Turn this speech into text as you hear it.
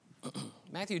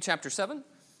Matthew chapter 7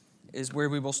 is where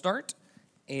we will start,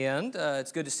 and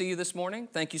it's good to see you this morning.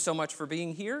 Thank you so much for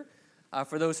being here.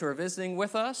 For those who are visiting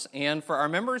with us, and for our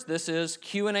members, this is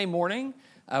Q&A morning,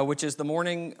 which is the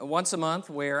morning once a month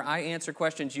where I answer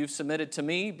questions you've submitted to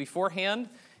me beforehand,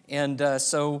 and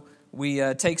so we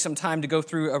take some time to go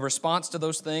through a response to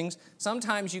those things.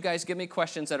 Sometimes you guys give me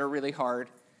questions that are really hard,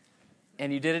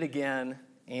 and you did it again,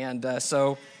 and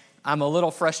so I'm a little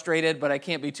frustrated, but I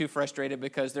can't be too frustrated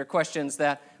because they're questions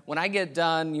that when I get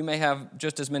done, you may have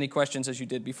just as many questions as you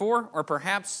did before, or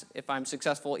perhaps, if I'm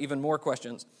successful, even more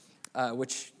questions,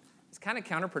 which is kind of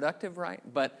counterproductive, right?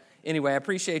 But anyway, I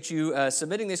appreciate you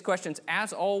submitting these questions.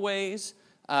 As always,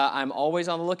 I'm always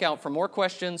on the lookout for more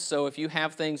questions, so if you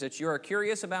have things that you're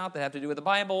curious about that have to do with the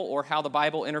Bible or how the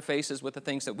Bible interfaces with the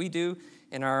things that we do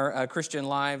in our Christian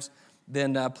lives,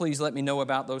 then please let me know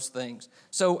about those things.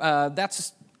 So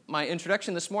that's my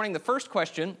introduction this morning. The first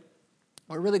question,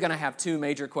 we're really going to have two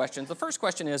major questions. The first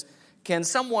question is, can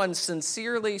someone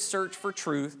sincerely search for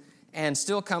truth and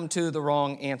still come to the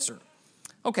wrong answer?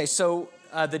 Okay, so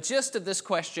the gist of this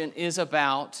question is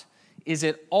about, is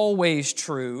it always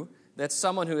true that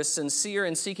someone who is sincere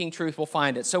in seeking truth will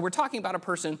find it? So we're talking about a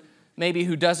person maybe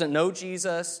who doesn't know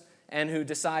Jesus and who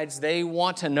decides they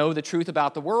want to know the truth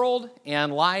about the world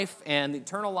and life and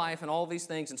eternal life and all of these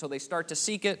things, and so they start to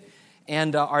seek it.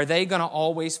 And are they going to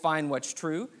always find what's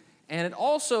true? And it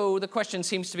also, the question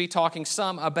seems to be talking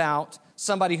some about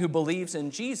somebody who believes in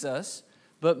Jesus,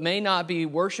 but may not be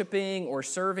worshiping or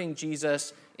serving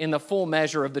Jesus in the full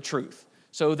measure of the truth.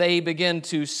 So they begin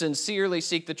to sincerely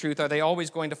seek the truth. Are they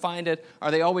always going to find it? Are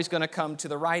they always going to come to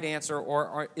the right answer?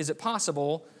 Or is it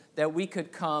possible that we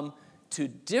could come to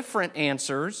different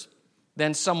answers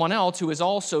than someone else who is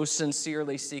also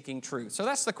sincerely seeking truth? So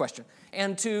that's the question.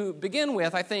 And to begin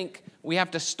with, I think we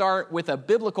have to start with a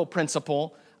biblical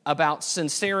principle about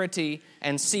sincerity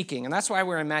and seeking. And that's why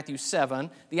we're in Matthew 7.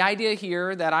 The idea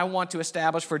here that I want to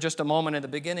establish for just a moment at the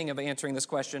beginning of answering this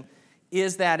question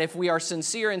is that if we are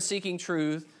sincere in seeking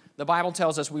truth, the Bible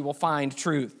tells us we will find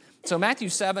truth. So Matthew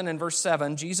 7 and verse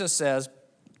 7, Jesus says,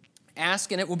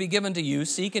 "Ask and it will be given to you,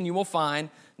 seek and you will find,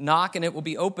 knock and it will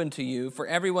be opened to you. For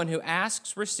everyone who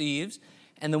asks receives,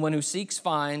 and the one who seeks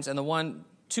finds, and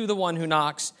to the one who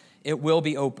knocks it will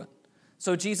be open."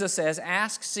 So Jesus says,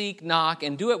 ask, seek, knock,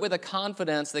 and do it with a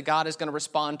confidence that God is going to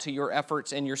respond to your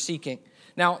efforts and your seeking.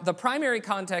 Now, the primary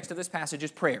context of this passage is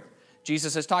prayer.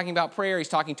 Jesus is talking about prayer. He's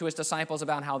talking to his disciples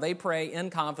about how they pray in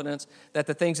confidence that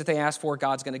the things that they ask for,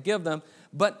 God's going to give them.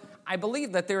 But I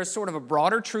believe that there is sort of a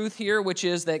broader truth here, which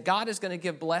is that God is going to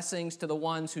give blessings to the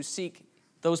ones who seek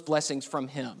those blessings from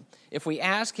him. If we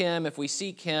ask him, if we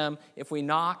seek him, if we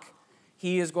knock,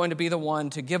 he is going to be the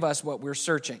one to give us what we're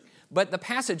searching. But the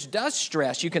passage does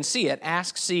stress, you can see it,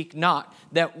 ask, seek, knock,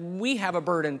 that we have a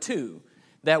burden too,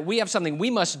 that we have something we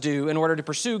must do in order to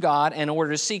pursue God and in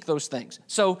order to seek those things.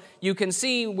 So you can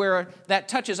see where that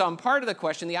touches on part of the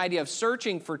question, the idea of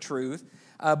searching for truth,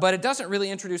 but it doesn't really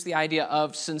introduce the idea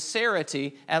of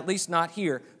sincerity, at least not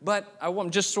here. But I'm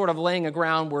just sort of laying a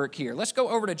groundwork here. Let's go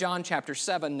over to John chapter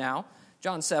 7 now.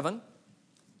 John 7.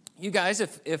 You guys,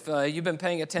 if you've been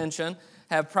paying attention,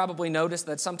 have probably noticed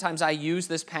that sometimes I use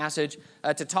this passage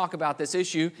to talk about this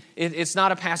issue. It's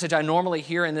not a passage I normally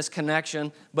hear in this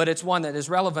connection, but it's one that is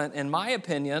relevant, in my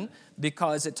opinion,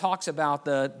 because it talks about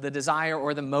the desire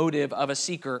or the motive of a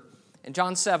seeker. In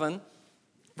John 7,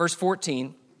 verse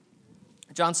 14,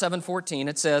 John 7:14,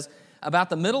 it says, "About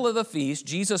the middle of the feast,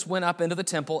 Jesus went up into the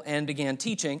temple and began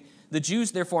teaching. The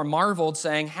Jews therefore marveled,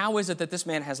 saying, 'How is it that this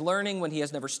man has learning when he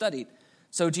has never studied?'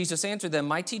 So Jesus answered them,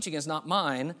 'My teaching is not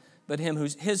mine, but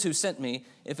his who sent me.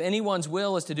 If anyone's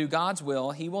will is to do God's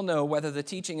will, he will know whether the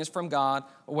teaching is from God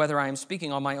or whether I am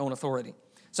speaking on my own authority.'"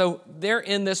 So they're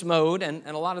in this mode, and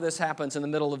a lot of this happens in the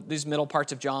middle of these middle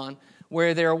parts of John,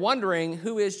 where they're wondering,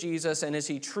 who is Jesus, and is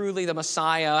he truly the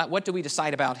Messiah? What do we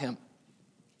decide about him?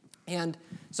 And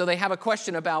so they have a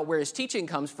question about where his teaching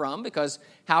comes from, because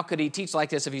how could he teach like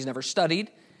this if he's never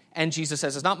studied? And Jesus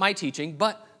says, it's not my teaching.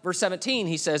 But verse 17,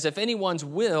 he says, if anyone's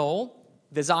will,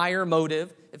 desire,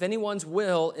 motive, if anyone's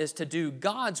will is to do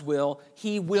God's will,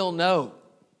 he will know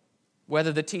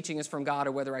whether the teaching is from God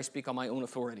or whether I speak on my own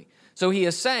authority. So he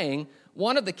is saying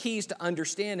one of the keys to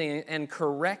understanding and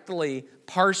correctly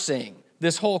parsing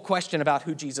this whole question about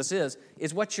who Jesus is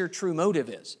what your true motive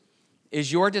is. Is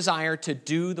your desire to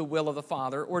do the will of the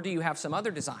Father, or do you have some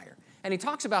other desire? And he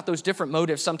talks about those different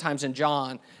motives sometimes in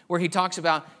John, where he talks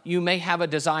about you may have a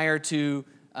desire to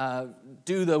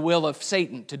do the will of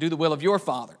Satan, to do the will of your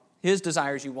father, his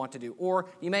desires you want to do. Or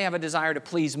you may have a desire to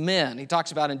please men. He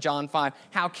talks about in John 5,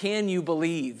 how can you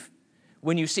believe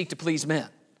when you seek to please men?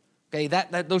 Okay,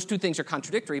 those two things are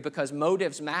contradictory because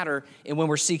motives matter in when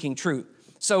we're seeking truth.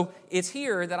 So it's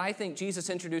here that I think Jesus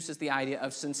introduces the idea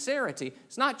of sincerity.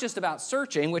 It's not just about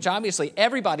searching, which obviously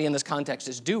everybody in this context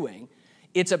is doing.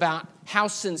 It's about how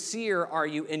sincere are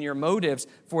you in your motives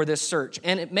for this search.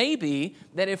 And it may be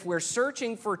that if we're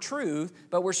searching for truth,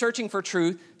 but we're searching for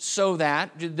truth so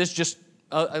that, this is just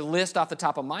a list off the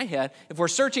top of my head, if we're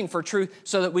searching for truth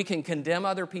so that we can condemn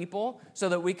other people, so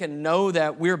that we can know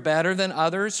that we're better than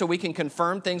others, so we can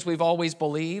confirm things we've always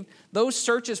believed, those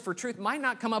searches for truth might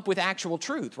not come up with actual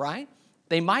truth, right?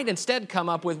 They might instead come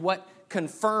up with what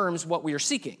confirms what we are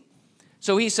seeking.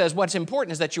 So he says what's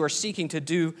important is that you are seeking to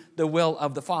do the will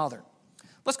of the Father.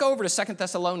 Let's go over to 2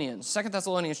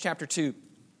 Thessalonians chapter 2.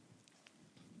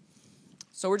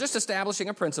 So we're just establishing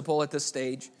a principle at this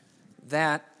stage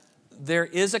that there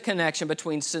is a connection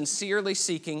between sincerely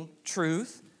seeking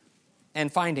truth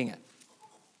and finding it.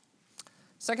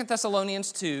 2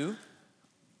 Thessalonians 2,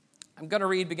 I'm going to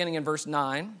read beginning in verse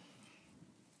 9.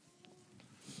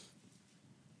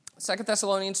 2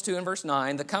 Thessalonians 2 and verse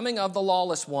 9, the coming of the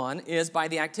lawless one is by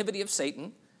the activity of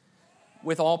Satan,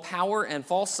 with all power and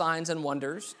false signs and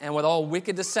wonders, and with all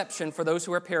wicked deception for those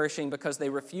who are perishing because they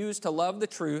refuse to love the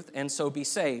truth and so be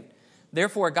saved.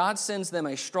 Therefore, God sends them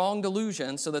a strong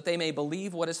delusion so that they may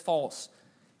believe what is false,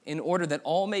 in order that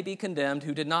all may be condemned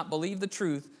who did not believe the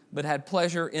truth but had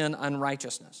pleasure in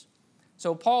unrighteousness.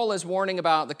 So Paul is warning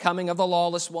about the coming of the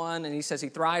lawless one, and he says he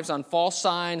thrives on false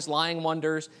signs, lying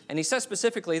wonders, and he says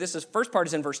specifically, first part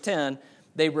is in verse 10,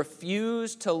 they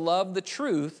refuse to love the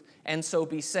truth and so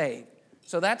be saved.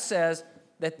 So that says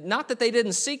that not that they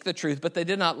didn't seek the truth, but they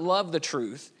did not love the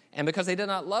truth, and because they did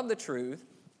not love the truth,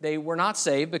 they were not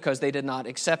saved because they did not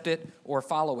accept it or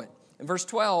follow it. In verse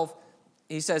 12,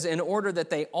 he says, in order that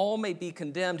they all may be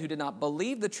condemned who did not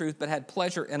believe the truth but had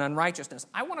pleasure in unrighteousness.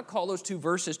 I want to call those two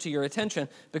verses to your attention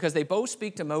because they both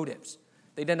speak to motives.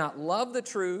 They did not love the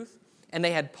truth and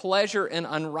they had pleasure in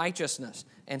unrighteousness,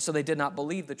 and so they did not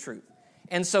believe the truth.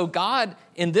 And so God,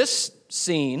 in this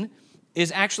scene,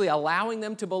 is actually allowing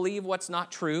them to believe what's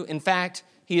not true. In fact,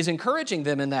 he is encouraging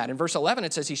them in that. In verse 11,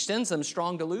 it says he sends them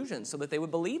strong delusions so that they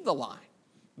would believe the lie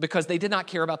because they did not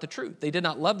care about the truth. They did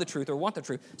not love the truth or want the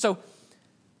truth. So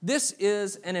this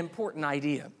is an important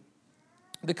idea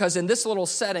because in this little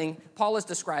setting, Paul is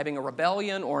describing a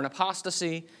rebellion or an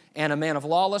apostasy and a man of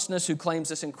lawlessness who claims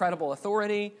this incredible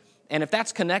authority. And if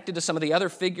that's connected to some of the other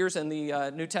figures in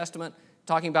the New Testament,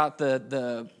 talking about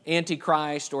the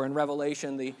Antichrist or in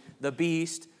Revelation, the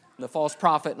beast, the false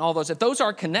prophet, and all those, if those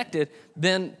are connected,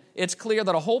 then it's clear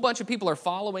that a whole bunch of people are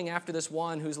following after this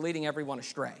one who's leading everyone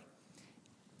astray.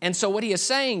 And so what he is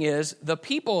saying is the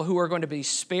people who are going to be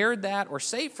spared that or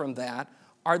saved from that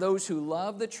are those who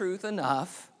love the truth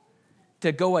enough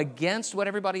to go against what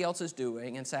everybody else is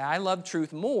doing and say, I love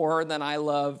truth more than I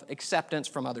love acceptance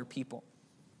from other people.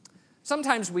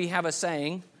 Sometimes we have a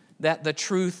saying that the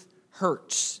truth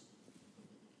hurts.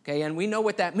 Okay, and we know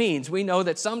what that means. We know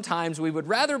that sometimes we would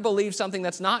rather believe something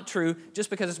that's not true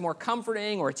just because it's more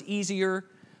comforting or it's easier.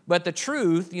 But the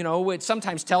truth, it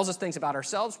sometimes tells us things about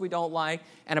ourselves we don't like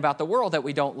and about the world that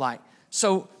we don't like.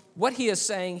 So what he is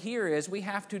saying here is we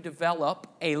have to develop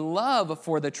a love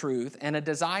for the truth and a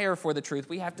desire for the truth.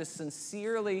 We have to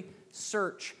sincerely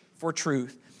search for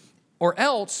truth, or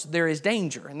else there is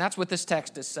danger. And that's what this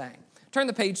text is saying. Turn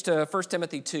the page to 1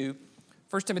 Timothy 2.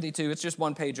 1 Timothy 2, it's just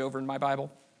one page over in my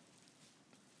Bible.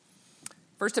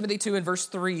 1 Timothy 2 and verse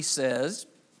 3 says,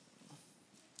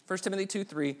 1 Timothy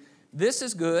 2:3, this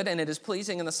is good and it is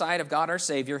pleasing in the sight of God our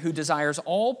Savior, who desires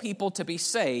all people to be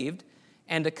saved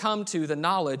and to come to the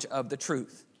knowledge of the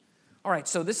truth. All right,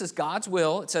 so this is God's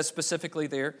will. It says specifically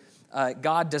there,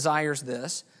 God desires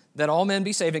this, that all men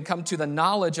be saved and come to the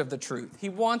knowledge of the truth. He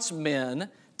wants men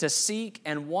to seek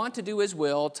and want to do his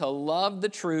will, to love the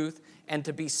truth, and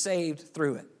to be saved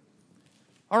through it.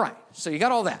 All right, so you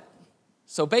got all that.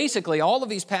 So basically, all of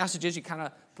these passages, you kind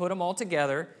of put them all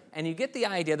together, and you get the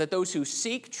idea that those who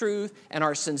seek truth and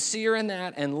are sincere in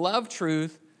that and love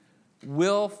truth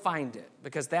will find it,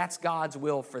 because that's God's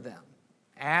will for them.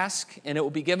 Ask, and it will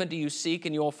be given to you. Seek,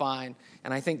 and you will find.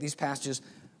 And I think these passages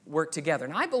work together.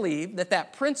 And I believe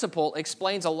that principle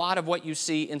explains a lot of what you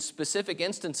see in specific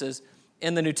instances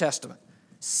in the New Testament.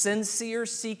 Sincere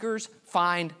seekers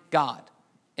find God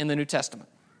in the New Testament.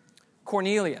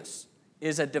 Cornelius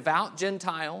is a devout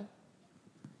Gentile.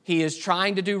 He is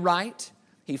trying to do right.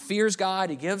 He fears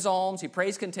God. He gives alms. He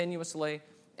prays continuously.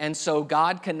 And so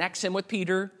God connects him with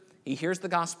Peter. He hears the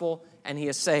gospel, and he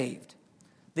is saved.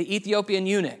 The Ethiopian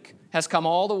eunuch has come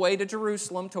all the way to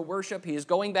Jerusalem to worship. He is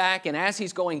going back, and as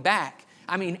he's going back,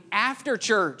 after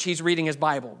church, he's reading his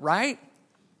Bible, right?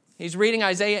 He's reading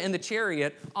Isaiah in the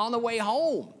chariot on the way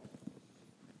home.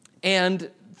 And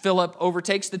Philip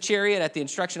overtakes the chariot at the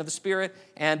instruction of the Spirit,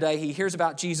 and he hears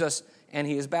about Jesus, and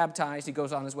he is baptized. He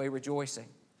goes on his way rejoicing.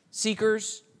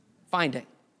 Seekers, finding.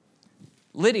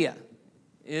 Lydia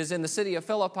is in the city of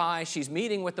Philippi. She's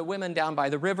meeting with the women down by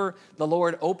the river. The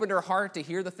Lord opened her heart to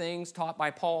hear the things taught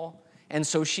by Paul, and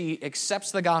so she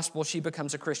accepts the gospel. She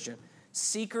becomes a Christian.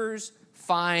 Seekers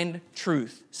find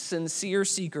truth. Sincere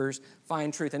seekers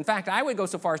find truth. In fact, I would go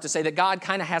so far as to say that God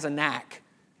kind of has a knack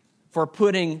for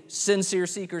putting sincere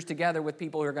seekers together with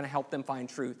people who are going to help them find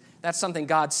truth. That's something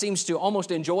God seems to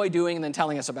almost enjoy doing and then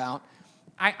telling us about.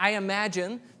 I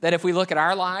imagine that if we look at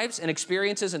our lives and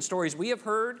experiences and stories we have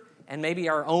heard, and maybe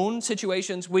our own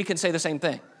situations, we can say the same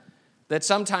thing. That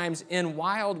sometimes in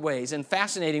wild ways, in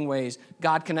fascinating ways,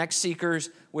 God connects seekers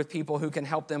with people who can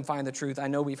help them find the truth. I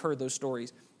know we've heard those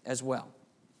stories as well.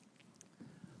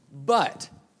 But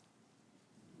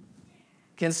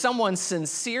can someone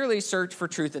sincerely search for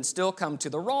truth and still come to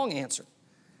the wrong answer?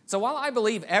 So while I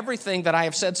believe everything that I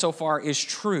have said so far is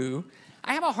true,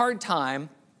 I have a hard time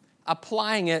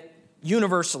applying it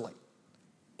universally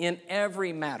in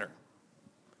every matter.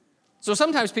 So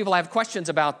sometimes people have questions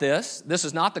about this. This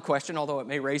is not the question, although it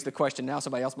may raise the question now.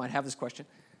 Somebody else might have this question.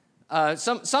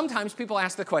 Sometimes people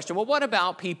ask the question, well, what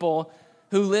about people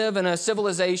who live in a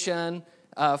civilization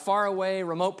far away,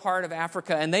 remote part of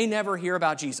Africa, and they never hear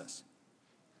about Jesus?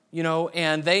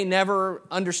 And they never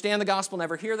understand the gospel,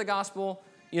 never hear the gospel.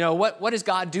 What does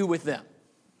God do with them?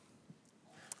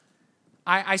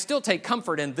 I still take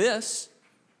comfort in this,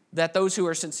 that those who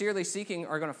are sincerely seeking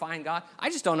are going to find God. I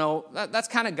just don't know. That's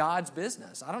kind of God's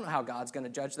business. I don't know how God's going to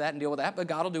judge that and deal with that, but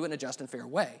God will do it in a just and fair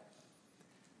way.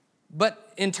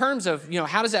 But in terms of,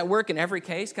 how does that work in every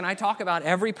case? Can I talk about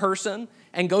every person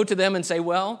and go to them and say,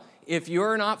 well, if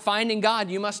you're not finding God,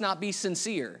 you must not be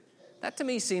sincere? That to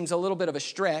me seems a little bit of a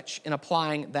stretch in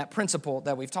applying that principle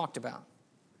that we've talked about.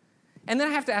 And then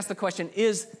I have to ask the question,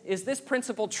 is this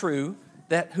principle true,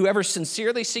 that whoever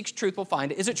sincerely seeks truth will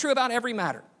find it? Is it true about every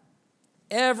matter?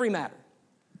 Every matter.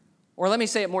 Or let me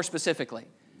say it more specifically.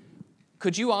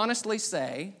 Could you honestly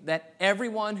say that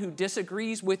everyone who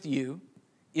disagrees with you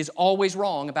is always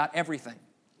wrong about everything?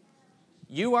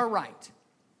 You are right.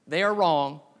 They are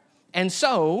wrong. And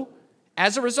so,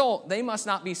 as a result, they must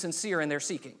not be sincere in their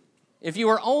seeking. If you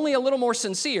were only a little more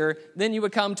sincere, then you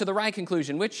would come to the right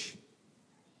conclusion, which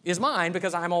is mine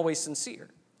because I'm always sincere.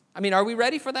 Are we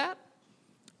ready for that?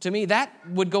 To me, that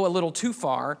would go a little too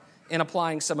far in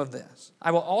applying some of this.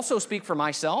 I will also speak for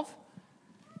myself.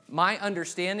 My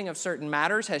understanding of certain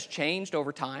matters has changed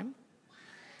over time,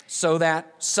 so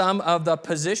that some of the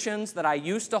positions that I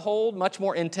used to hold much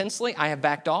more intensely, I have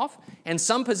backed off, and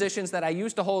some positions that I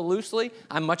used to hold loosely,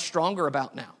 I'm much stronger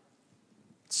about now.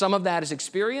 Some of that is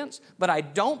experience, but I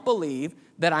don't believe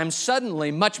that I'm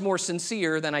suddenly much more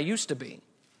sincere than I used to be.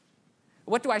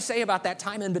 What do I say about that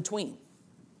time in between?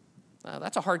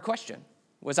 That's a hard question.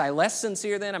 Was I less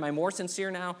sincere then? Am I more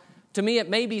sincere now? To me, it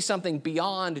may be something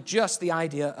beyond just the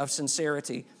idea of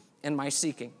sincerity in my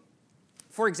seeking.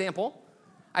 For example,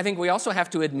 I think we also have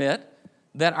to admit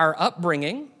that our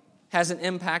upbringing has an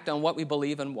impact on what we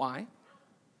believe and why.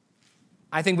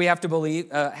 I think we have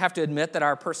to admit that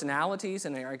our personalities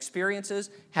and our experiences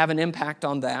have an impact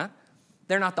on that.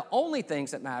 They're not the only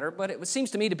things that matter, but it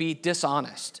seems to me to be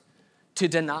dishonest to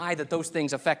deny that those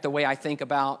things affect the way I think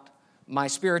about my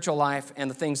spiritual life and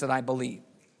the things that I believe.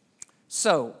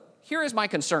 So, here is my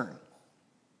concern.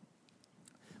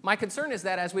 My concern is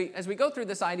that as we go through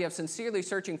this idea of sincerely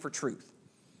searching for truth,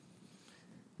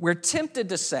 we're tempted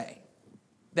to say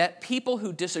that people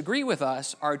who disagree with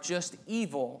us are just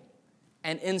evil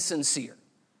and insincere.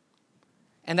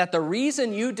 And that the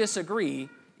reason you disagree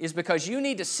is because you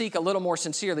need to seek a little more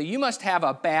sincerely. You must have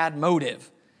a bad motive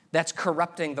that's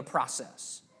corrupting the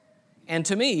process. And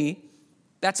to me,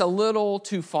 that's a little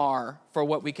too far for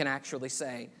what we can actually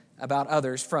say about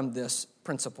others from this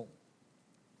principle.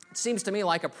 It seems to me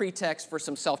like a pretext for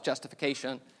some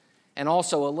self-justification and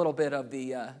also a little bit of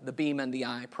the beam in the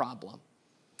eye problem.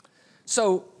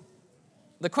 So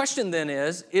the question then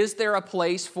is there a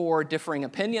place for differing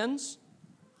opinions?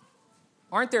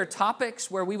 Aren't there topics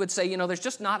where we would say, there's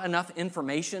just not enough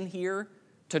information here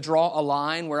to draw a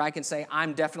line where I can say,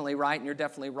 I'm definitely right and you're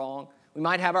definitely wrong? We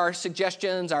might have our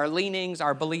suggestions, our leanings,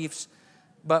 our beliefs,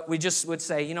 but we just would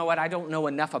say, you know what, I don't know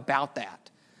enough about that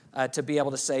to be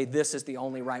able to say this is the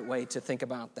only right way to think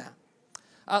about that.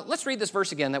 Let's read this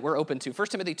verse again that we're open to. 1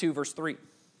 Timothy 2, verse 3.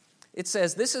 It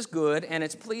says, this is good and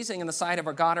it's pleasing in the sight of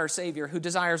our God, our Savior, who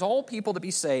desires all people to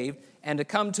be saved and to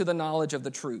come to the knowledge of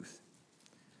the truth.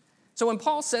 So when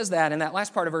Paul says that in that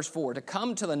last part of verse 4, to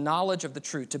come to the knowledge of the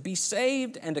truth, to be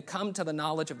saved and to come to the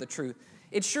knowledge of the truth,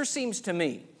 it sure seems to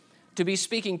me to be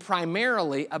speaking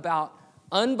primarily about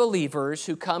unbelievers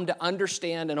who come to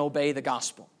understand and obey the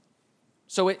gospel.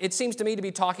 So it seems to me to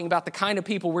be talking about the kind of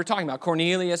people we're talking about,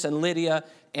 Cornelius and Lydia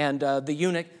and the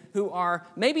eunuch, who are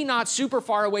maybe not super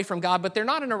far away from God, but they're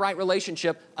not in a right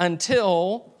relationship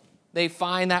until they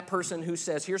find that person who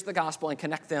says, here's the gospel, and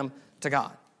connect them to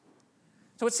God.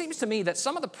 So it seems to me that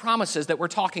some of the promises that we're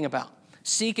talking about,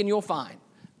 seek and you'll find,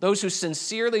 those who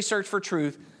sincerely search for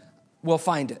truth will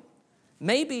find it,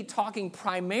 may be talking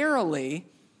primarily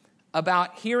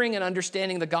about hearing and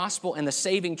understanding the gospel and the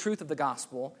saving truth of the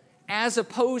gospel, as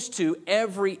opposed to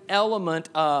every element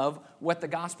of what the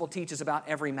gospel teaches about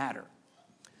every matter.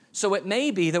 So it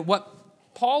may be that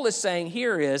what Paul is saying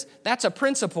here is that's a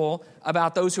principle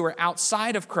about those who are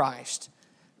outside of Christ,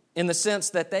 in the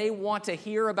sense that they want to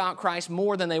hear about Christ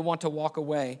more than they want to walk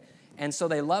away. And so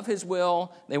they love his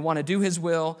will, they want to do his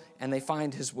will, and they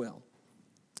find his will.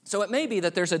 So it may be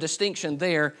that there's a distinction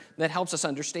there that helps us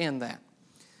understand that.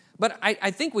 But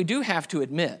I think we do have to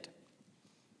admit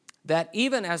that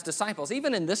even as disciples,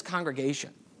 even in this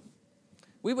congregation,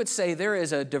 we would say there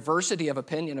is a diversity of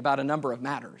opinion about a number of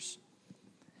matters.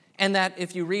 And that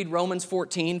if you read Romans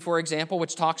 14, for example,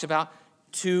 which talks about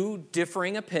two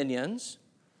differing opinions,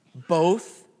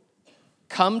 both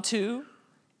come to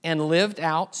and lived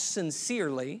out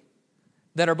sincerely,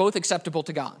 that are both acceptable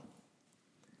to God.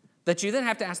 That you then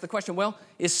have to ask the question, well,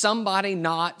 is somebody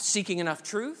not seeking enough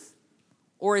truth?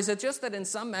 Or is it just that in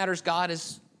some matters God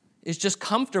is just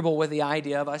comfortable with the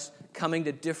idea of us coming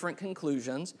to different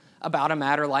conclusions about a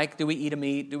matter like, do we eat a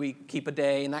meat, do we keep a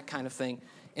day, and that kind of thing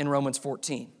in Romans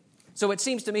 14. So it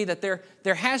seems to me that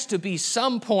there has to be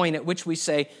some point at which we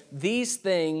say, these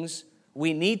things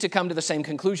we need to come to the same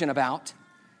conclusion about,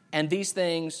 and these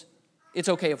things, it's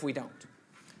okay if we don't.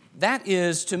 That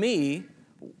is, to me,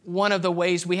 one of the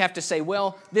ways we have to say,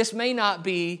 well, this may not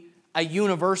be a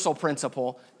universal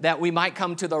principle, that we might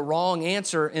come to the wrong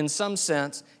answer in some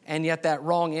sense, and yet that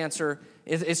wrong answer,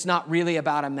 it's not really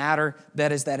about a matter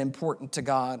that is that important to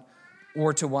God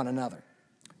or to one another.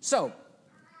 So,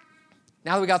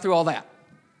 now that we got through all that,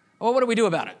 well, what do we do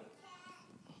about it?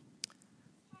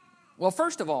 Well,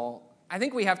 first of all, I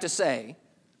think we have to say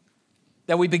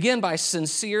that we begin by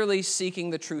sincerely seeking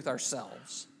the truth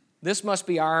ourselves. This must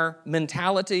be our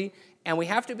mentality, and we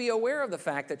have to be aware of the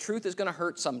fact that truth is going to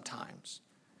hurt sometimes.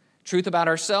 Truth about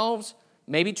ourselves,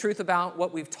 maybe truth about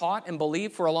what we've taught and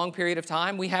believed for a long period of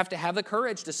time. We have to have the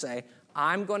courage to say,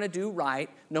 I'm going to do right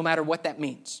no matter what that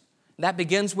means. That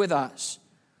begins with us.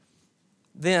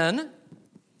 Then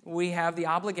we have the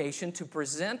obligation to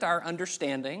present our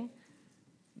understanding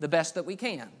the best that we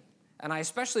can. And I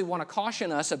especially want to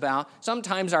caution us about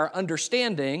sometimes our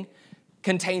understanding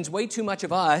contains way too much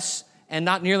of us and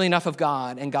not nearly enough of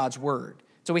God and God's Word.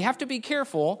 So we have to be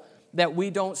careful that we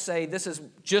don't say this is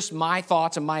just my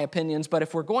thoughts and my opinions, but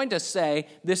if we're going to say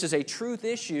this is a truth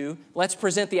issue, let's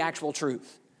present the actual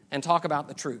truth and talk about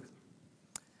the truth.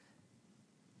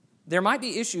 There might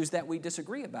be issues that we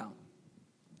disagree about,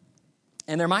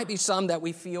 and there might be some that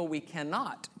we feel we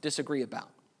cannot disagree about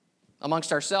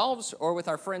amongst ourselves or with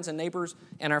our friends and neighbors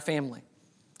and our family.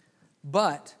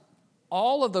 But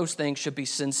all of those things should be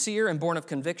sincere and born of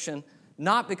conviction,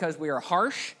 not because we are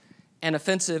harsh and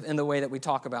offensive in the way that we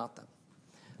talk about them.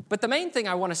 But the main thing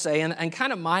I want to say, and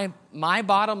kind of my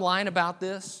bottom line about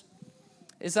this,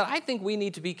 is that I think we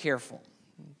need to be careful.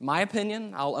 My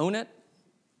opinion, I'll own it.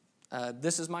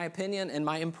 This is my opinion and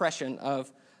my impression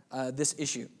of this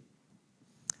issue.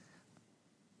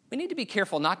 We need to be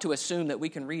careful not to assume that we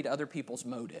can read other people's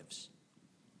motives.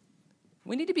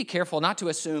 We need to be careful not to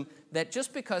assume that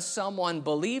just because someone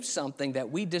believes something that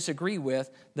we disagree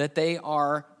with, that they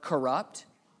are corrupt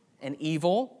and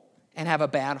evil and have a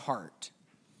bad heart.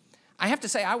 I have to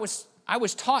say, I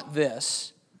was taught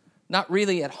this, not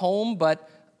really at home, but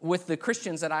with the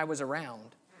Christians that I was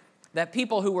around, that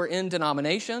people who were in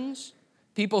denominations,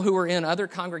 people who were in other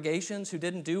congregations who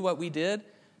didn't do what we did,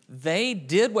 they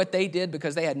did what they did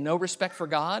because they had no respect for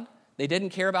God. They didn't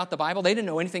care about the Bible. They didn't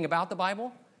know anything about the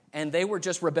Bible. And they were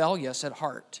just rebellious at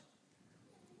heart.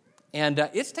 And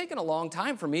it's taken a long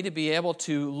time for me to be able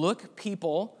to look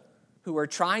people who are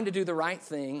trying to do the right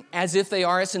thing as if they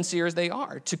are as sincere as they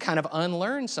are, to kind of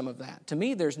unlearn some of that. To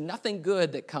me, there's nothing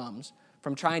good that comes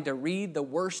from trying to read the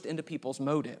worst into people's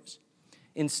motives.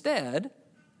 Instead,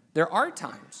 there are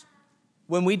times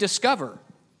when we discover,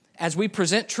 as we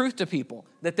present truth to people,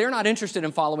 that they're not interested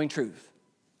in following truth.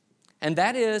 And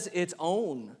that is its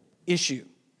own issue.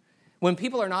 When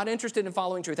people are not interested in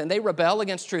following truth and they rebel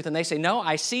against truth and they say, no,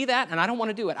 I see that and I don't want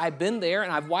to do it. I've been there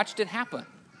and I've watched it happen.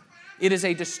 It is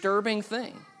a disturbing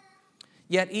thing.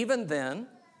 Yet even then,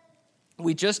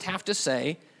 we just have to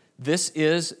say, this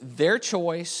is their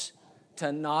choice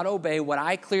to not obey what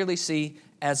I clearly see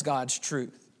as God's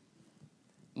truth.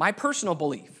 My personal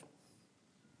belief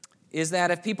is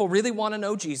that if people really want to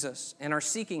know Jesus and are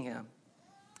seeking him,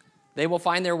 they will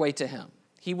find their way to him.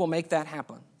 He will make that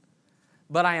happen.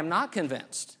 But I am not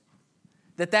convinced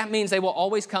that that means they will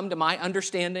always come to my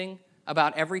understanding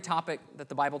about every topic that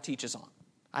the Bible teaches on.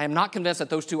 I am not convinced that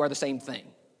those two are the same thing.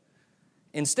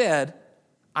 Instead,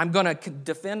 I'm going to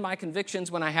defend my convictions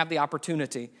when I have the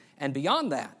opportunity. And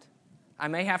beyond that, I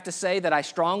may have to say that I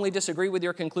strongly disagree with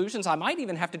your conclusions. I might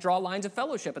even have to draw lines of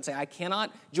fellowship and say, I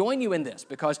cannot join you in this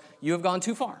because you have gone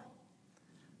too far.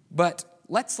 But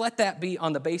let's let that be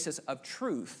on the basis of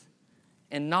truth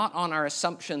and not on our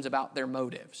assumptions about their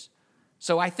motives.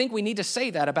 So I think we need to say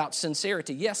that about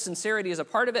sincerity. Yes, sincerity is a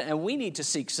part of it, and we need to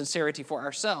seek sincerity for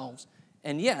ourselves.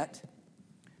 And yet,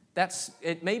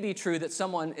 it may be true that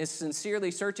someone is sincerely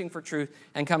searching for truth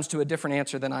and comes to a different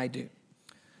answer than I do.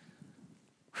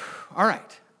 All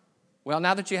right. Well,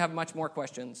 now that you have much more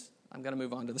questions, I'm going to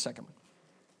move on to the second one.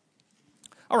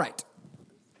 All right.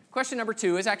 Question number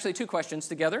 2 is actually 2 questions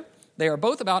together. They are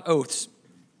both about oaths.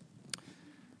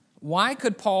 Why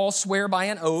could Paul swear by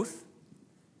an oath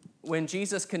when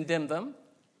Jesus condemned them?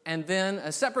 And then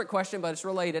a separate question, but it's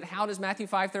related. How does Matthew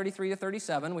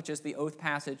 5:33-37, which is the oath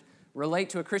passage, relate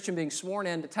to a Christian being sworn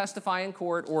in to testify in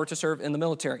court or to serve in the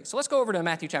military? So let's go over to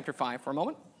Matthew chapter 5 for a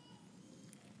moment.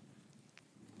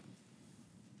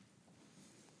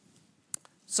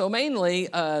 So mainly,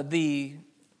 the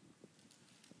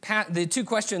 2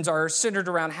 questions are centered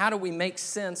around how do we make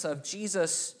sense of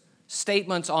Jesus'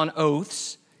 statements on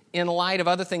oaths in light of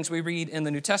other things we read in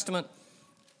the New Testament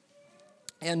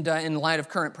and in light of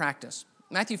current practice.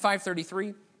 Matthew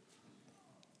 5:33,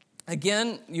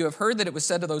 again, you have heard that it was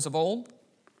said to those of old,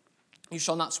 you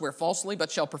shall not swear falsely, but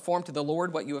shall perform to the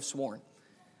Lord what you have sworn.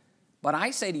 But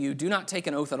I say to you, do not take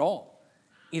an oath at all,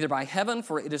 either by heaven,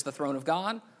 for it is the throne of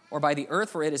God, or by the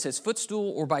earth, for it is his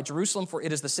footstool, or by Jerusalem, for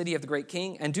it is the city of the great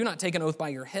king. And do not take an oath by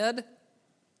your head,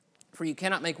 for you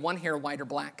cannot make one hair white or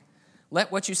black. Let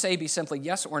what you say be simply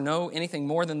yes or no. Anything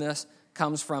more than this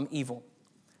comes from evil.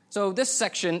 So this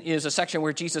section is a section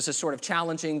where Jesus is sort of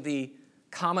challenging the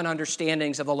common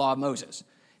understandings of the law of Moses.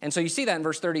 And so you see that in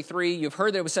verse 33, you've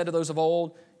heard that it was said to those of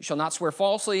old, you shall not swear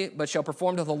falsely, but shall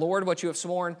perform to the Lord what you have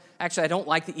sworn. Actually, I don't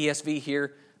like the ESV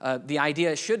here. The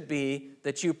idea should be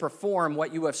that you perform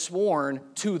what you have sworn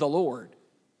to the Lord,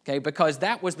 okay? Because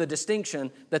that was the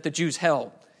distinction that the Jews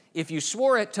held. If you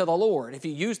swore it to the Lord, if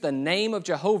you used the name of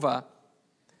Jehovah,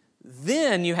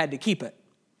 then you had to keep it.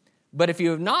 But if you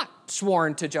have not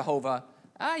sworn to Jehovah,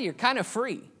 you're kind of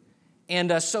free.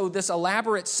 And so this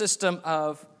elaborate system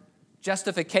of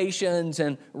justifications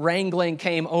and wrangling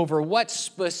came over what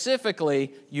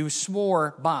specifically you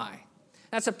swore by.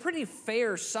 That's a pretty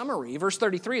fair summary. Verse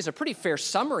 33 is a pretty fair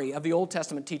summary of the Old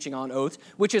Testament teaching on oaths,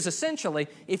 which is essentially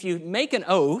if you make an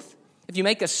oath, if you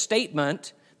make a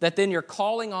statement that then you're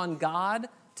calling on God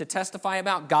to testify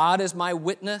about, God is my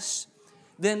witness,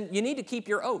 then you need to keep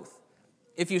your oath.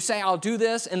 If you say, I'll do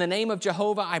this in the name of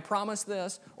Jehovah, I promise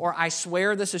this, or I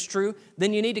swear this is true,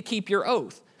 then you need to keep your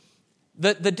oath.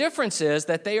 The difference is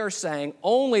that they are saying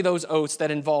only those oaths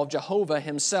that involve Jehovah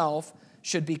himself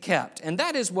should be kept. And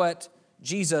that is what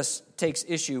Jesus takes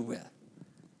issue with.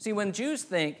 See, when Jews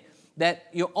think that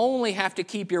you only have to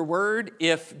keep your word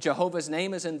if Jehovah's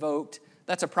name is invoked,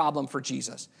 that's a problem for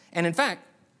Jesus. And in fact,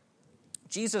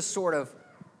 Jesus sort of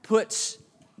puts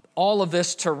all of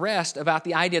this to rest about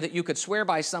the idea that you could swear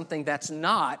by something that's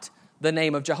not the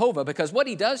name of Jehovah. Because what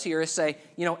he does here is say,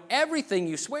 everything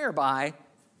you swear by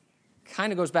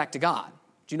kind of goes back to God.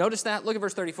 Do you notice that? Look at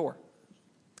verse 34.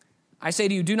 I say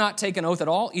to you, do not take an oath at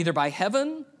all, either by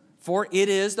heaven, for it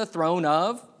is the throne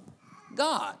of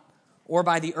God, or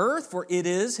by the earth, for it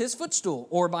is his footstool,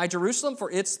 or by Jerusalem, for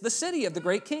it's the city of the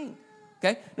great king.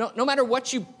 Okay? No matter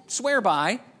what you swear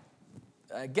by,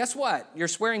 guess what? You're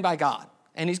swearing by God.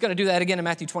 And he's going to do that again in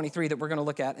Matthew 23 that we're going to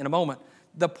look at in a moment.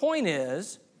 The point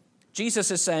is, Jesus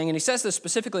is saying, and he says this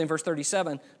specifically in verse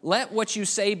 37, let what you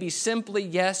say be simply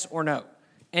yes or no.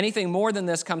 Anything more than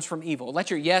this comes from evil. Let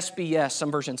your yes be yes, some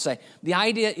versions say. The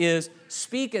idea is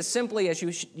speak as simply as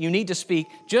you need to speak.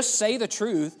 Just say the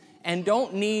truth and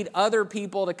don't need other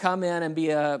people to come in and be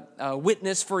a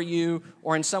witness for you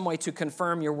or in some way to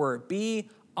confirm your word. Be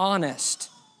honest.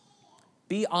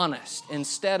 Be honest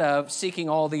instead of seeking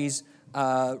all these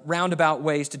roundabout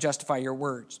ways to justify your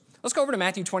words. Let's go over to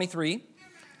Matthew 23.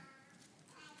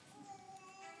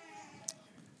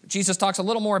 Jesus talks a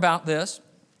little more about this.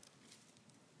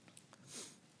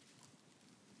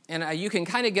 And you can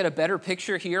kind of get a better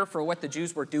picture here for what the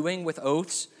Jews were doing with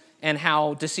oaths and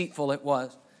how deceitful it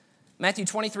was. Matthew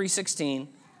 23:16,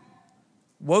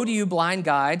 woe to you blind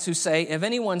guides who say, if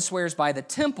anyone swears by the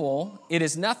temple, it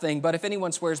is nothing, but if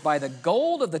anyone swears by the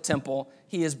gold of the temple,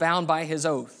 he is bound by his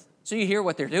oath. So you hear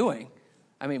what they're doing.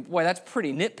 I mean, boy, that's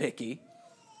pretty nitpicky.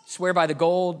 Swear by the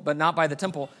gold, but not by the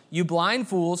temple. You blind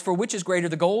fools, for which is greater,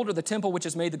 the gold or the temple which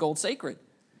has made the gold sacred?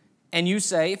 And you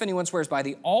say, if anyone swears by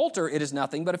the altar, it is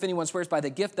nothing, but if anyone swears by the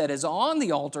gift that is on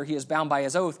the altar, he is bound by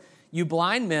his oath. You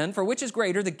blind men, for which is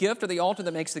greater, the gift or the altar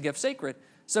that makes the gift sacred?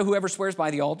 So whoever swears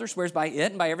by the altar swears by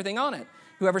it and by everything on it.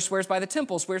 Whoever swears by the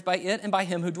temple swears by it and by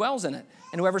him who dwells in it.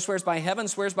 And whoever swears by heaven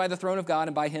swears by the throne of God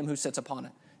and by him who sits upon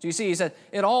it. So you see, he said,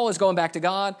 it all is going back to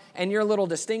God, and your little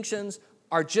distinctions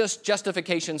are just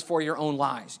justifications for your own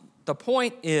lies. The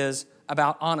point is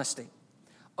about honesty.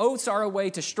 Oaths are a way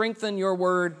to strengthen your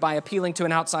word by appealing to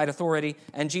an outside authority,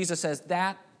 and Jesus says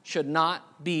that should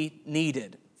not be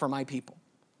needed for my people.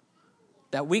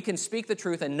 That we can speak the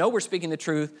truth and know we're speaking the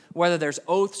truth, whether there's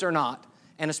oaths or not.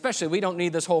 And especially, we don't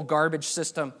need this whole garbage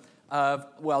system of,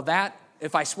 well, that,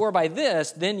 if I swore by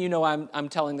this, then you know I'm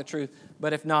telling the truth,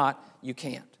 but if not, you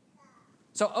can't.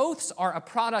 So oaths are a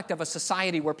product of a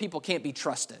society where people can't be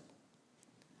trusted.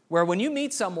 Where when you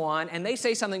meet someone and they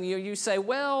say something to you, you say,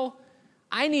 well,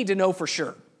 I need to know for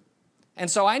sure.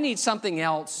 And so I need something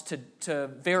else to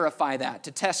verify that,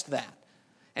 to test that.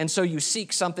 And so you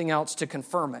seek something else to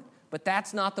confirm it. But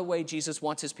that's not the way Jesus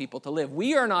wants his people to live.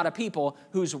 We are not a people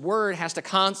whose word has to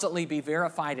constantly be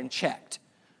verified and checked.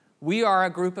 We are a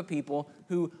group of people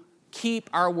who keep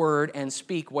our word and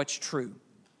speak what's true.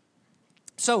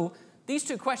 So these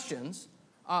two questions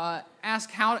ask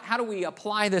how do we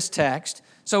apply this text?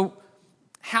 So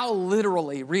how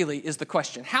literally, really, is the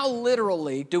question? How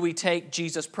literally do we take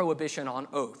Jesus' prohibition on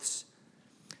oaths?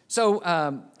 So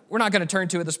we're not going to turn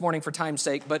to it this morning for time's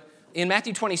sake, but in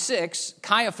Matthew 26,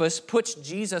 Caiaphas puts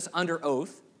Jesus under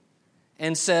oath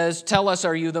and says, tell us,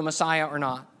 are you the Messiah or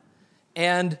not?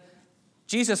 And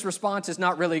Jesus' response is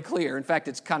not really clear. In fact,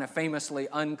 it's kind of famously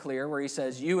unclear, where he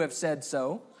says, you have said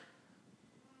so.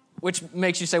 Which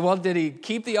makes you say, well, did he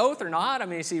keep the oath or not? I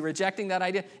mean, is he rejecting that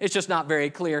idea? It's just not very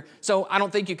clear. So I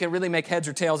don't think you can really make heads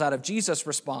or tails out of Jesus'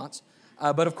 response.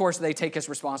 But of course, they take his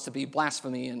response to be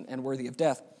blasphemy and worthy of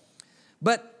death.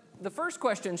 But the first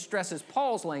question stresses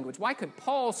Paul's language. Why could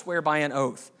Paul swear by an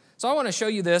oath? So I want to show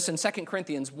you this in 2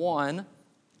 Corinthians 1.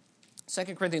 2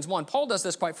 Corinthians 1. Paul does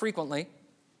this quite frequently.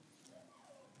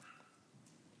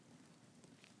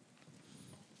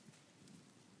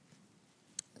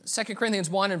 2 Corinthians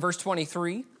 1 and verse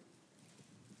 23,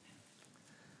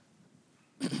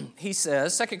 he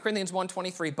says, 2 Corinthians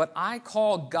 1:23, but I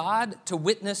call God to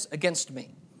witness against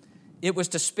me. It was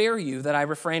to spare you that I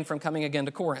refrained from coming again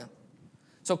to Corinth.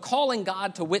 So calling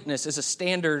God to witness is a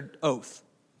standard oath.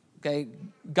 Okay,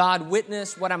 God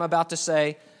witness what I'm about to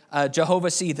say.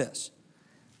 Jehovah see this.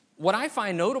 What I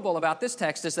find notable about this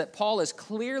text is that Paul is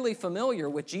clearly familiar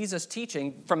with Jesus'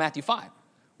 teaching from Matthew 5.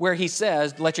 Where he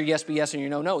says, let your yes be yes and your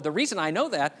no, no. The reason I know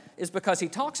that is because he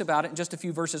talks about it in just a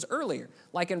few verses earlier,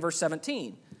 like in verse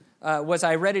 17. Was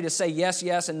I ready to say yes,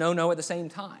 yes, and no, no at the same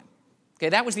time? Okay,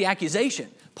 that was the accusation.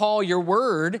 Paul, your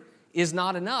word is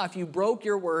not enough. You broke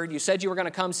your word. You said you were going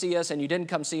to come see us, and you didn't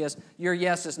come see us. Your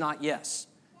yes is not yes.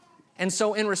 And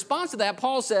so in response to that,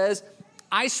 Paul says,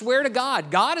 I swear to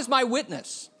God, God is my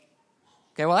witness.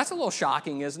 Okay, well, that's a little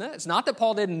shocking, isn't it? It's not that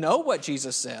Paul didn't know what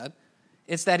Jesus said.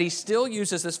 It's that he still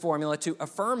uses this formula to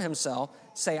affirm himself,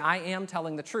 say, I am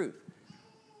telling the truth.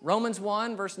 Romans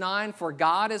 1, verse 9, for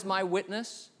God is my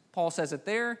witness. Paul says it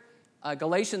there.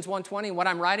 Galatians 1:20, what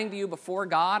I'm writing to you before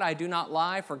God, I do not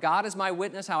lie. For God is my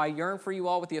witness, how I yearn for you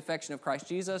all with the affection of Christ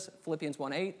Jesus. Philippians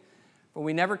 1:8, for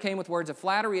we never came with words of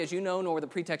flattery, as you know, nor with a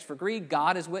pretext for greed.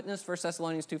 God is witness, 1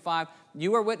 Thessalonians 2:5.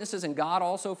 You are witnesses, and God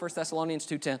also, 1 Thessalonians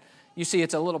 2:10. You see,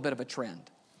 it's a little bit of a trend.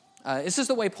 This is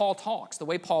the way Paul talks, the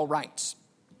way Paul writes.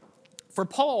 For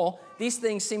Paul, these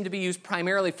things seem to be used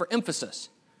primarily for emphasis.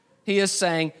 He is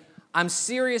saying, I'm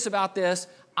serious about this.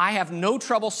 I have no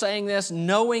trouble saying this,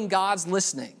 knowing God's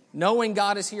listening, knowing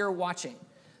God is here watching.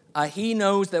 He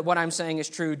knows that what I'm saying is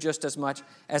true just as much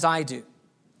as I do.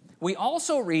 We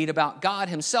also read about God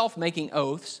himself making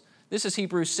oaths. This is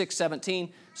Hebrews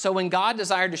 6:17. So when God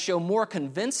desired to show more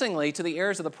convincingly to the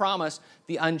heirs of the promise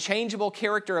the unchangeable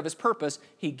character of his purpose,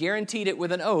 he guaranteed it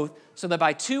with an oath, so that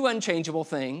by two unchangeable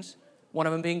things, one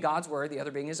of them being God's word, the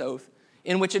other being his oath,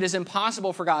 in which it is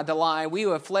impossible for God to lie, we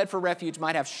who have fled for refuge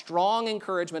might have strong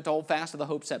encouragement to hold fast to the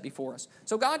hope set before us.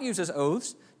 So God uses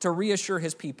oaths to reassure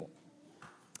his people.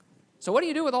 So what do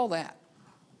you do with all that?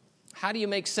 How do you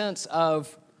make sense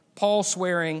of Paul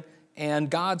swearing and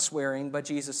God swearing, but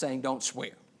Jesus saying don't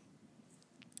swear?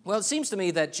 Well, it seems to me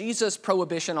that Jesus'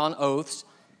 prohibition on oaths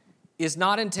is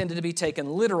not intended to be taken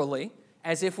literally,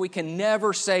 as if we can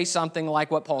never say something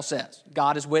like what Paul says,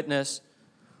 God is witness,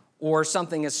 or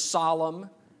something is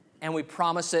solemn, and we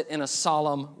promise it in a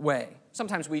solemn way.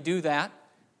 Sometimes we do that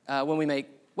when we make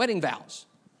wedding vows.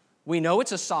 We know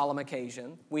it's a solemn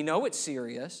occasion. We know it's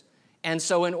serious. And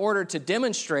so in order to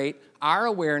demonstrate our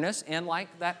awareness, and like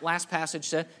that last passage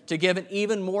said, to give an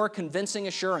even more convincing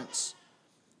assurance,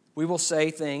 we will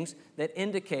say things that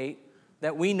indicate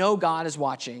that we know God is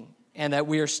watching and that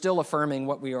we are still affirming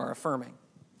what we are affirming.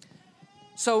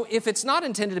 So if it's not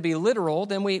intended to be literal,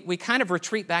 then we kind of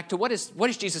retreat back to what is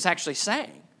Jesus actually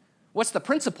saying? What's the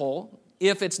principle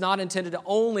if it's not intended to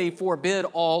only forbid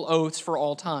all oaths for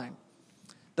all time?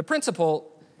 The principle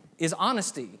is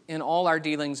honesty in all our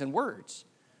dealings and words.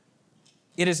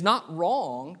 It is not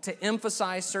wrong to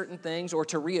emphasize certain things or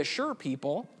to reassure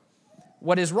people.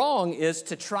 What is wrong is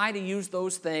to try to use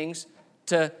those things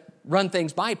to run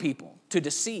things by people, to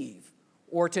deceive,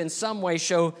 or to in some way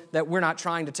show that we're not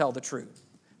trying to tell the truth.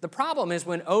 The problem is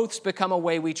when oaths become a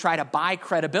way we try to buy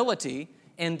credibility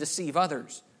and deceive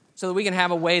others, so that we can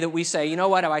have a way that we say, you know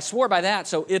what, I swore by that,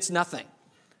 so it's nothing.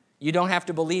 You don't have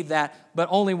to believe that, but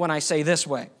only when I say this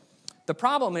way. The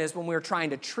problem is when we're trying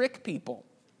to trick people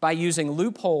by using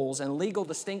loopholes and legal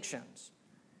distinctions.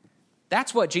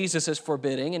 That's what Jesus is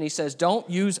forbidding, and he says don't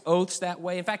use oaths that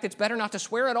way. In fact, it's better not to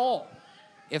swear at all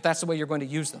if that's the way you're going to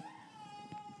use them.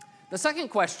 The second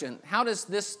question, how does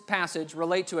this passage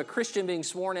relate to a Christian being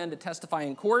sworn in to testify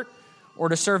in court or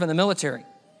to serve in the military?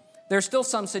 There's still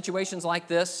some situations like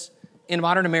this in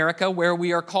modern America where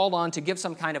we are called on to give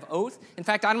some kind of oath. In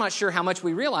fact, I'm not sure how much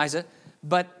we realize it,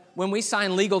 but when we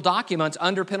sign legal documents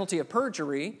under penalty of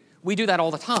perjury, we do that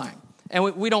all the time.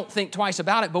 And we don't think twice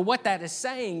about it. But what that is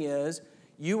saying is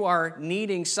you are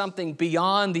needing something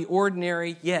beyond the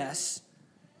ordinary yes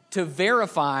to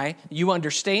verify you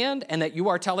understand and that you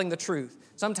are telling the truth.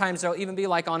 Sometimes there'll even be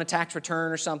like on a tax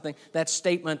return or something, that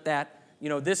statement that,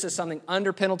 this is something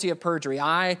under penalty of perjury.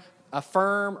 I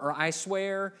affirm or I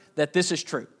swear that this is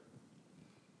true.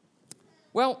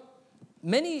 Well,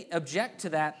 many object to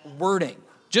that wording,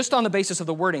 just on the basis of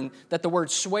the wording, that the word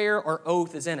swear or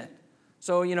oath is in it.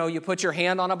 So, you put your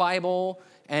hand on a Bible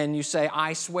and you say,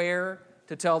 I swear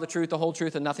to tell the truth, the whole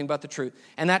truth, and nothing but the truth.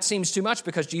 And that seems too much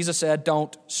because Jesus said,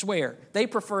 don't swear. They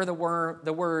prefer the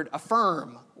word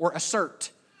affirm or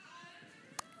assert.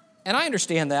 And I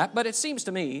understand that, but it seems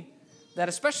to me that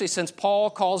especially since Paul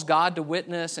calls God to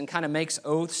witness and kind of makes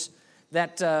oaths,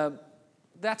 that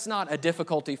that's not a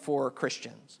difficulty for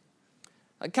Christians.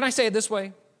 Can I say it this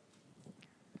way?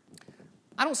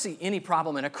 I don't see any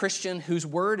problem in a Christian whose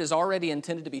word is already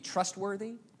intended to be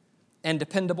trustworthy and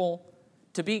dependable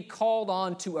to be called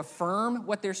on to affirm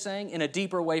what they're saying in a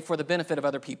deeper way for the benefit of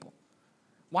other people.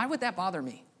 Why would that bother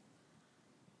me?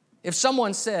 If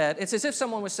someone said, it's as if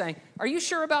someone was saying, are you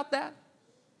sure about that?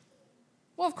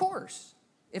 Well, of course.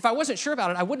 If I wasn't sure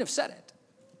about it, I wouldn't have said it.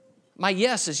 My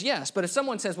yes is yes. But if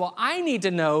someone says, well, I need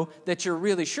to know that you're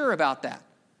really sure about that,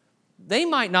 they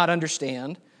might not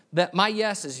understand that my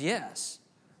yes is yes.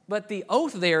 But the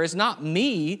oath there is not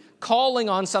me calling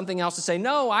on something else to say,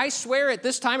 no, I swear it,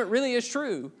 this time it really is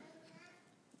true.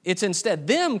 It's instead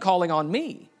them calling on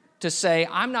me to say,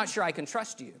 I'm not sure I can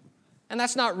trust you. And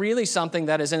that's not really something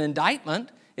that is an indictment.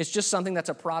 It's just something that's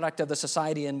a product of the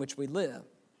society in which we live.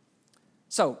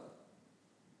 So,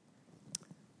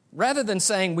 rather than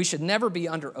saying we should never be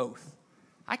under oath,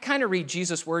 I kind of read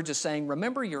Jesus' words as saying,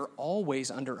 remember, you're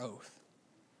always under oath.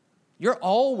 You're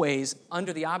always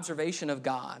under the observation of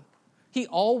God. He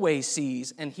always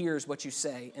sees and hears what you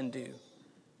say and do.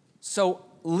 So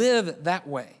live that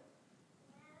way.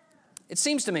 It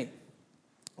seems to me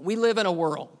we live in a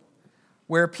world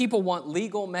where people want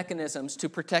legal mechanisms to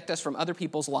protect us from other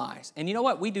people's lies. And you know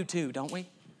what? We do too, don't we?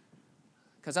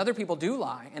 Because other people do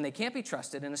lie and they can't be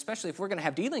trusted. And especially if we're going to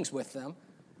have dealings with them,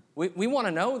 we want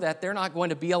to know that they're not going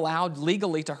to be allowed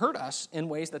legally to hurt us in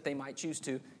ways that they might choose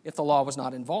to if the law was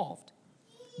not involved.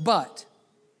 But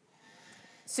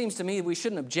it seems to me we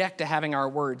shouldn't object to having our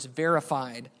words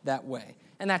verified that way.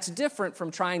 And that's different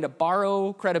from trying to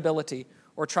borrow credibility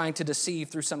or trying to deceive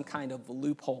through some kind of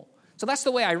loophole. So that's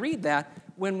the way I read that.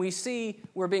 When we see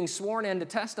we're being sworn in to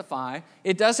testify,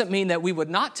 it doesn't mean that we would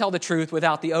not tell the truth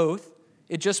without the oath.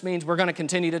 It just means we're going to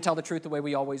continue to tell the truth the way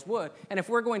we always would. And if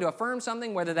we're going to affirm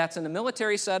something, whether that's in a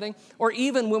military setting or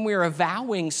even when we're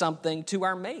avowing something to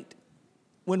our mate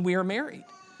when we are married,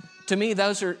 to me,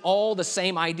 those are all the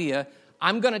same idea.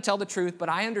 I'm going to tell the truth, but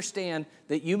I understand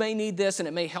that you may need this and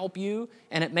it may help you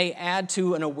and it may add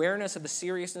to an awareness of the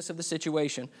seriousness of the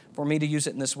situation for me to use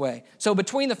it in this way. So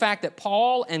between the fact that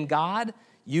Paul and God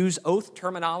use oath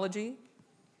terminology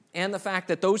and the fact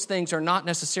that those things are not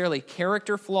necessarily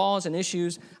character flaws and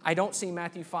issues, I don't see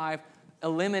Matthew 5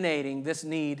 eliminating this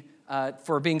need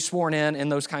for being sworn in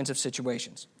those kinds of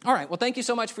situations. All right, well, thank you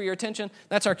so much for your attention.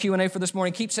 That's our Q&A for this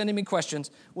morning. Keep sending me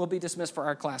questions. We'll be dismissed for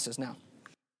our classes now.